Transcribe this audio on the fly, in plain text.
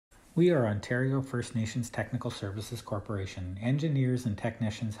We are Ontario First Nations Technical Services Corporation, engineers and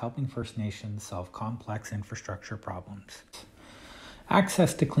technicians helping First Nations solve complex infrastructure problems.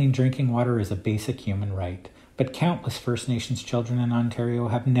 Access to clean drinking water is a basic human right, but countless First Nations children in Ontario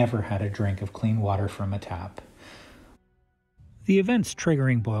have never had a drink of clean water from a tap. The events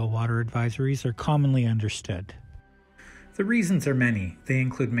triggering boil water advisories are commonly understood. The reasons are many. They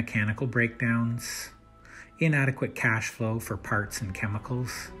include mechanical breakdowns, inadequate cash flow for parts and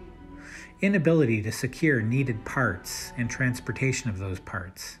chemicals, inability to secure needed parts and transportation of those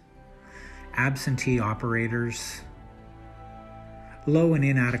parts, absentee operators, low and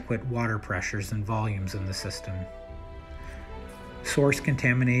inadequate water pressures and volumes in the system, source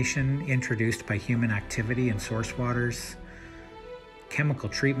contamination introduced by human activity in source waters, chemical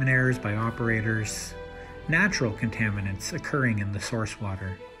treatment errors by operators, natural contaminants occurring in the source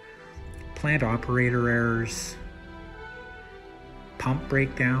water, plant operator errors, pump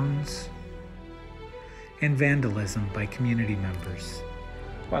breakdowns, and vandalism by community members.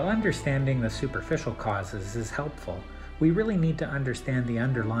 While understanding the superficial causes is helpful, we really need to understand the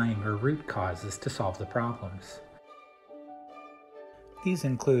underlying or root causes to solve the problems. These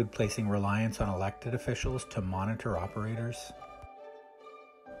include placing reliance on elected officials to monitor operators,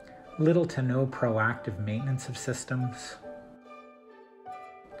 little to no proactive maintenance of systems,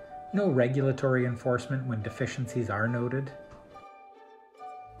 no regulatory enforcement when deficiencies are noted,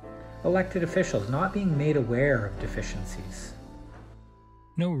 elected officials not being made aware of deficiencies,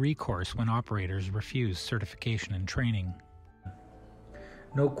 no recourse when operators refuse certification and training,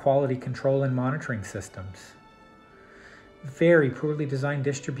 no quality control and monitoring systems, very poorly designed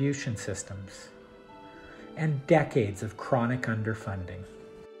distribution systems, and decades of chronic underfunding.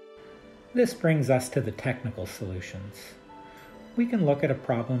 This brings us to the technical solutions. We can look at a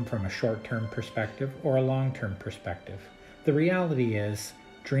problem from a short-term perspective or a long-term perspective. The reality is,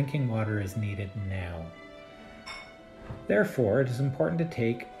 drinking water is needed now. Therefore, it is important to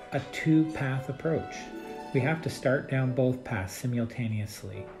take a two-path approach. We have to start down both paths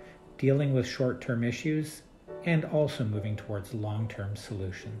simultaneously, dealing with short-term issues and also moving towards long-term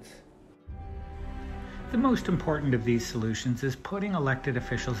solutions. The most important of these solutions is putting elected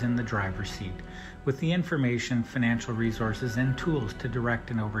officials in the driver's seat with the information, financial resources, and tools to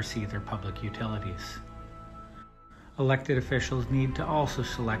direct and oversee their public utilities. Elected officials need to also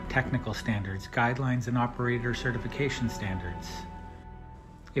select technical standards, guidelines, and operator certification standards.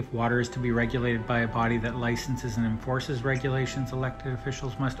 If water is to be regulated by a body that licenses and enforces regulations, elected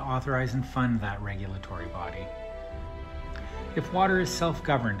officials must authorize and fund that regulatory body. If water is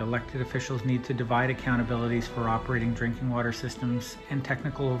self-governed, elected officials need to divide accountabilities for operating drinking water systems and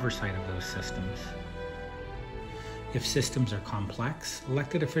technical oversight of those systems. If systems are complex,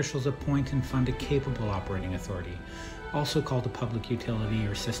 elected officials appoint and fund a capable operating authority, also called a public utility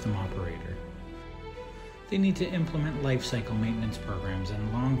or system operator. They need to implement life cycle maintenance programs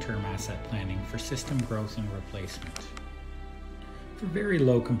and long-term asset planning for system growth and replacement. For very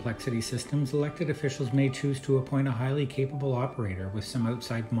low complexity systems, elected officials may choose to appoint a highly capable operator with some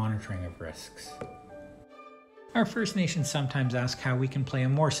outside monitoring of risks. Our First Nations sometimes ask how we can play a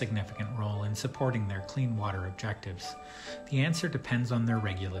more significant role in supporting their clean water objectives. The answer depends on their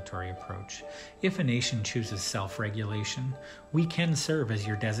regulatory approach. If a nation chooses self-regulation, we can serve as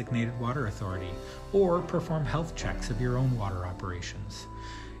your designated water authority or perform health checks of your own water operations.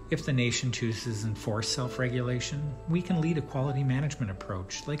 If the nation chooses enforced self-regulation, we can lead a quality management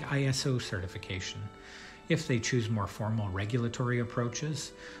approach like ISO certification. If they choose more formal regulatory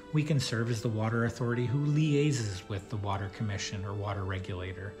approaches, we can serve as the water authority who liaises with the Water Commission or water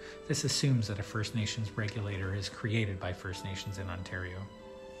regulator. This assumes that a First Nations regulator is created by First Nations in Ontario.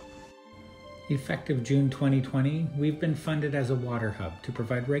 Effective June 2020, we've been funded as a water hub to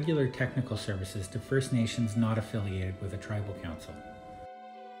provide regular technical services to First Nations not affiliated with a tribal council.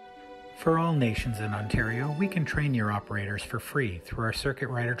 For all nations in Ontario, we can train your operators for free through our Circuit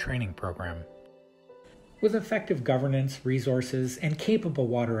Rider training program. With effective governance, resources, and capable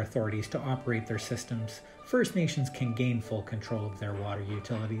water authorities to operate their systems, First Nations can gain full control of their water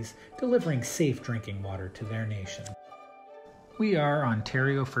utilities, delivering safe drinking water to their nation. We are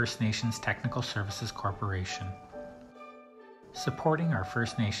Ontario First Nations Technical Services Corporation, supporting our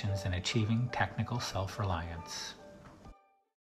First Nations in achieving technical self-reliance.